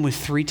tempted him with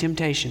 3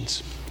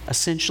 temptations.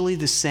 Essentially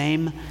the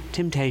same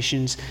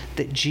temptations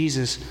that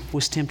Jesus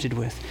was tempted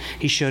with.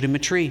 He showed him a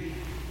tree.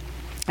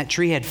 That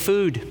tree had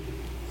food,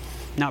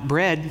 not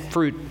bread,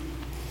 fruit.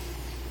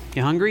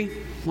 You hungry?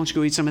 Why don't you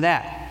go eat some of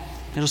that?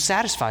 It'll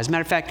satisfy. As a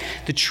matter of fact,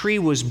 the tree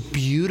was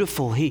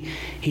beautiful.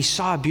 He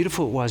saw how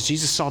beautiful it was.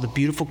 Jesus saw the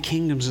beautiful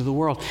kingdoms of the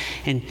world.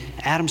 And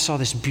Adam saw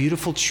this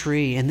beautiful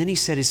tree. And then he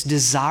said, it's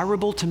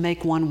desirable to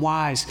make one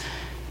wise.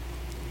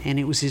 And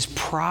it was his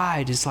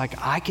pride. It's like,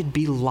 I could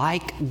be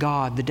like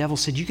God. The devil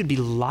said, you could be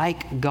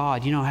like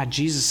God. You know how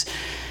Jesus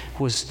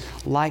was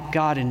like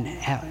God, and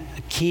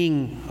a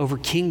king over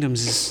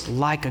kingdoms is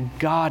like a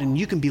God, and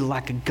you can be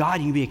like a God.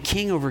 You can be a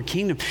king over a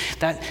kingdom.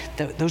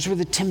 Those were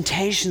the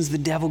temptations the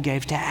devil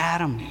gave to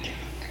Adam.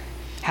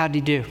 How did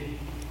he do?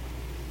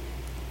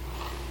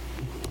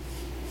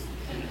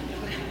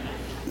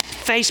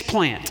 Face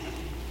plant.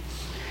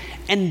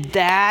 And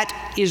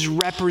that is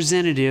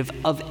representative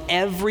of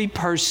every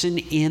person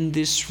in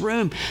this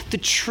room. The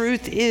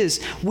truth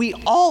is, we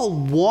all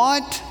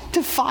want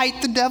to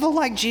fight the devil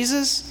like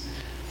Jesus,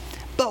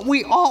 but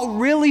we all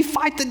really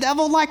fight the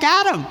devil like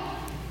Adam.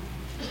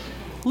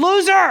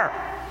 Loser!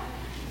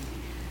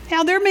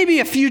 Now, there may be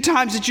a few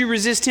times that you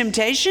resist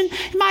temptation.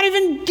 You might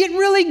even get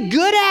really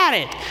good at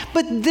it.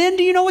 But then,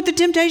 do you know what the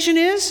temptation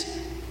is?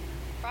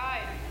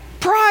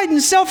 Pride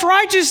and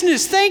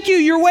self-righteousness. Thank you.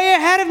 You're way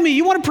ahead of me.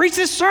 You want to preach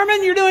this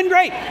sermon? You're doing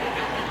great.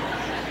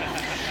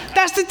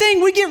 That's the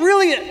thing. We get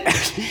really...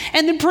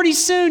 and then pretty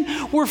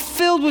soon, we're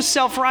filled with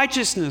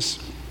self-righteousness.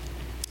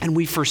 And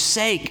we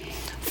forsake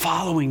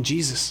following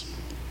Jesus.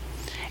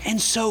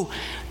 And so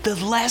the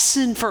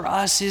lesson for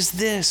us is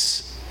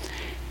this.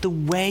 The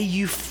way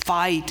you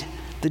fight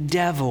the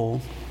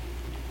devil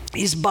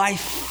is by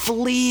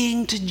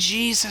fleeing to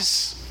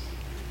Jesus.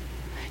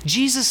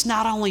 Jesus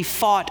not only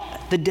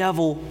fought the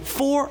devil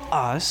for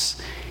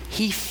us,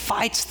 he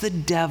fights the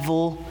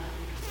devil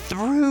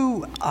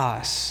through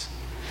us.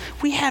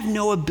 We have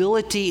no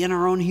ability in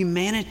our own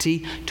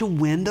humanity to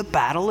win the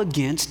battle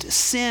against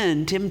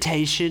sin,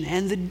 temptation,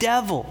 and the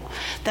devil.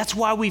 That's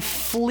why we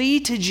flee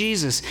to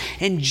Jesus.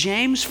 And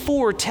James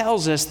 4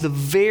 tells us the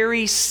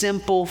very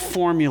simple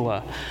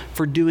formula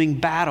for doing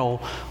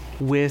battle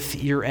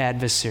with your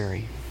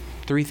adversary.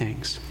 3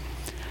 things.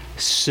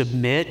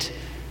 Submit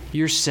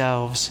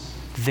yourselves,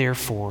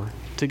 therefore,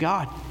 to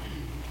God.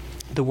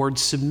 The word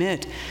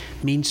submit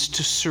means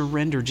to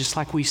surrender, just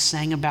like we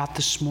sang about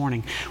this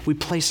morning. We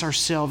place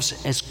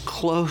ourselves as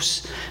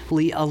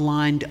closely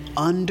aligned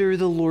under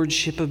the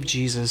lordship of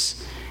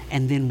Jesus,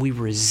 and then we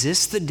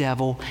resist the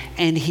devil,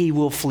 and he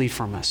will flee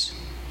from us.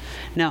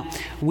 Now,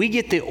 we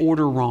get the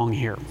order wrong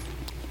here.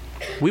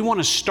 We want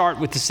to start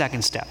with the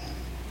second step.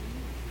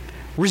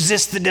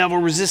 Resist the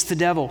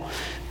devil,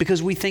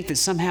 because we think that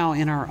somehow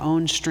in our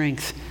own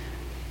strength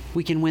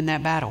we can win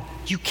that battle.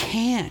 You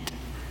can't.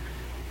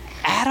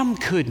 Adam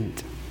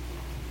couldn't.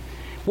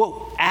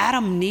 What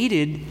Adam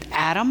needed,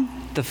 Adam,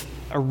 the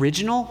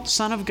original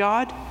Son of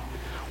God,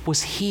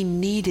 was he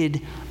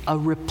needed a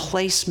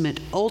replacement,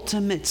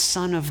 ultimate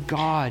Son of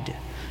God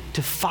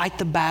to fight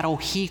the battle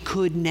he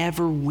could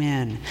never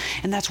win.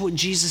 And that's what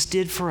Jesus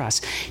did for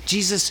us.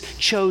 Jesus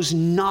chose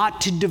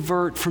not to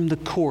divert from the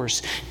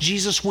course.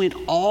 Jesus went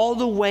all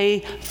the way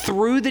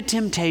through the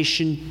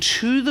temptation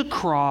to the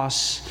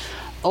cross,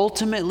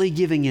 ultimately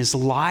giving his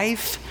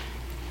life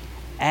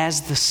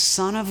as the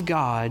Son of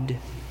God,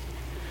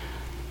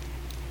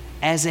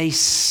 as a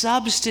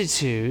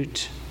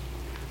substitute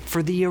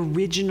for the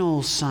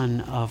original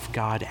Son of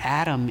God,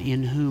 Adam,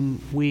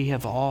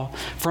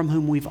 from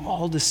whom we've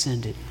all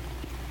descended.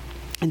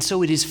 And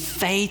so it is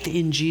faith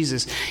in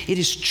Jesus. It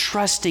is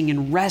trusting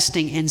and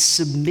resting and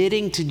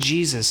submitting to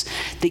Jesus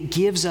that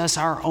gives us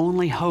our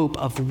only hope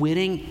of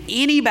winning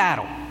any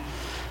battle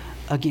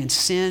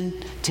against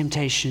sin,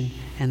 temptation,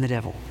 and the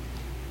devil.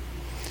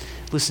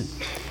 Listen,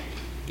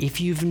 if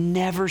you've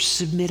never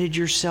submitted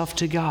yourself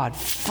to God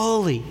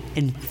fully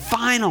and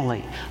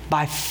finally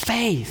by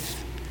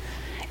faith,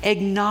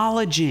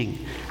 acknowledging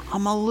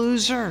I'm a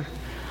loser,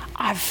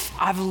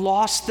 I've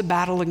lost the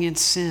battle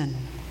against sin,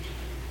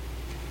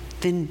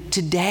 then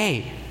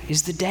today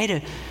is the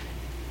day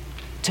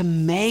to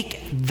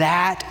make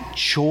that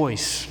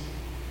choice.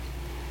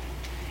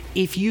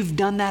 If you've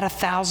done that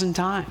 1,000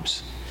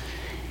 times,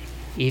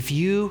 if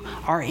you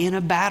are in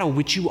a battle,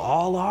 which you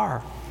all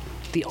are,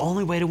 the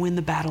only way to win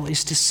the battle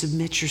is to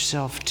submit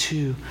yourself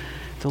to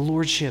the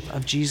lordship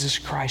of Jesus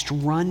Christ.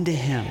 Run to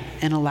him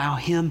and allow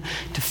him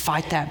to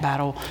fight that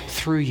battle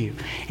through you.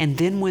 And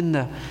then when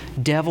the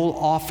devil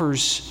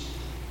offers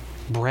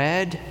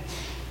bread,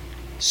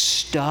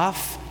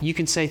 stuff, you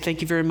can say,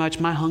 thank you very much.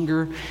 My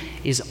hunger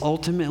is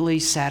ultimately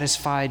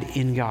satisfied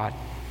in God.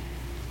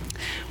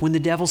 When the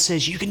devil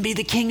says, you can be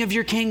the king of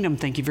your kingdom,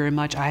 thank you very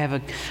much. I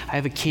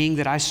have a king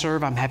that I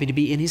serve. I'm happy to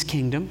be in his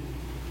kingdom.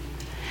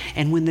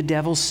 And when the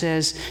devil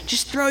says,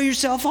 just throw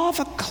yourself off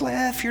a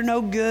cliff, you're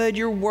no good,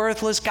 you're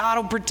worthless, God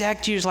will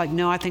protect you. It's like,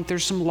 no, I think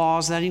there's some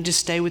laws that I need to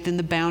stay within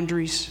the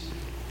boundaries.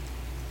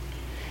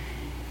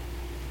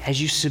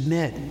 As you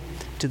submit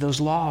to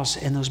those laws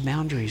and those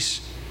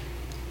boundaries,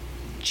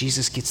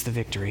 Jesus gets the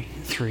victory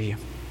through you.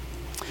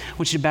 I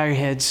want you to bow your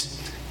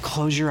heads,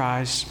 close your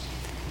eyes.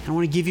 I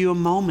want to give you a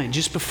moment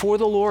just before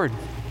the Lord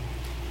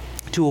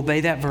to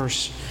obey that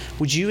verse.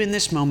 Would you in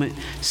this moment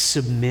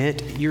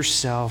submit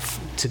yourself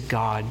to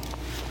God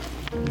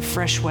in a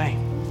fresh way?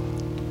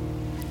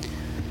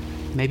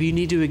 Maybe you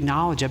need to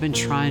acknowledge, I've been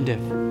trying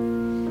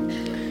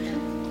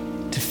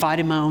to fight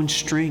in my own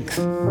strength.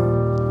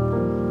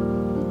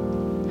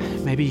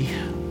 Maybe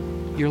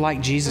you're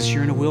like Jesus,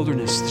 you're in a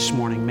wilderness this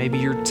morning. Maybe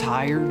you're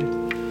tired,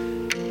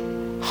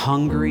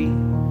 hungry,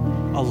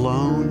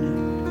 alone.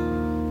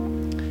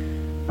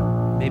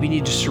 Maybe you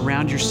need to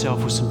surround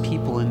yourself with some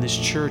people in this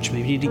church.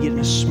 Maybe you need to get in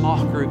a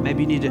small group.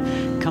 Maybe you need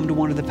to come to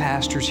one of the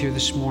pastors here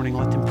this morning.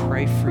 Let them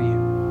pray for you.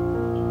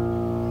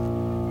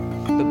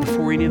 But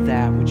before any of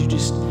that, would you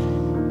just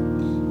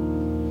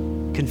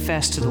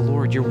confess to the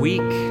Lord, you're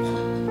weak,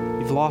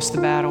 you've lost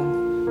the battle,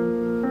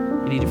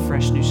 you need a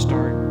fresh new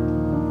start.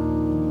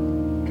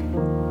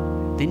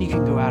 Then you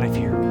can go out of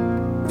here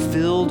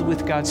filled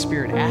with God's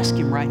Spirit. Ask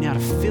him right now to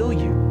fill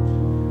you.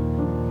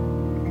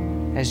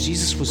 As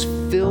Jesus was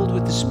filled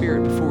with the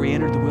Spirit before he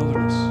entered the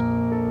wilderness,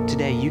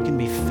 today you can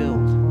be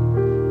filled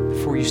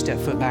before you step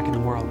foot back in the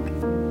world.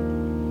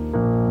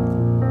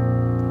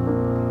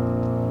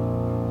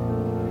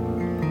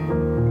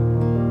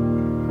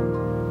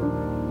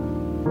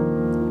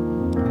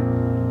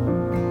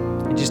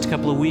 In just a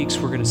couple of weeks,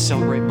 we're going to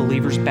celebrate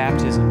believers'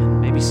 baptism,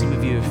 and maybe some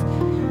of you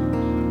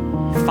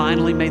have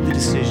finally made the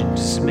decision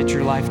to submit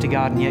your life to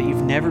God, and yet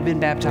you've never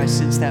been baptized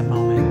since that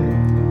moment.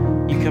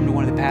 You come to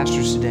one of the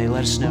pastors today,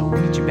 let us know.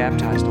 We'll get you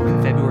baptized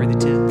on February the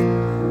 10th.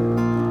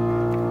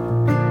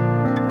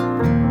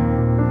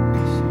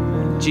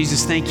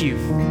 Jesus, thank you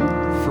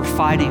for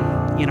fighting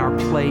in our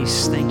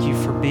place. Thank you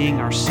for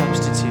being our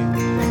substitute,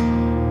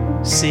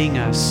 seeing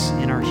us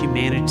in our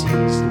humanity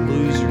as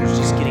losers,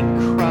 just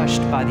getting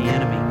crushed by the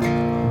enemy.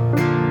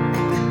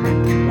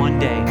 One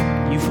day,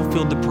 You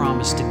fulfilled the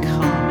promise to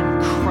come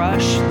and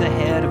crush the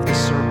head of the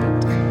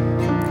serpent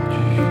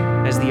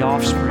as the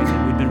offspring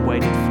that we've been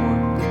waiting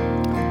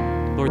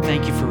for. Lord,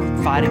 thank you for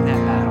fighting that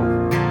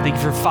battle. Thank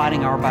you for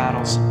fighting our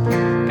battles.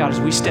 God, as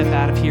we step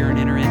out of here and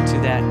enter into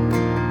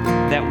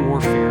that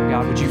warfare,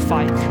 God, would you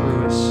fight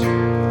through us?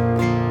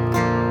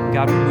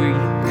 God, when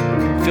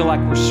we feel like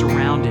we're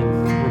surrounded,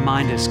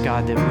 remind us,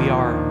 God, that we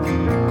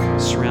are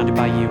surrounded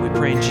by you. We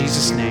pray in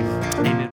Jesus' name. Amen.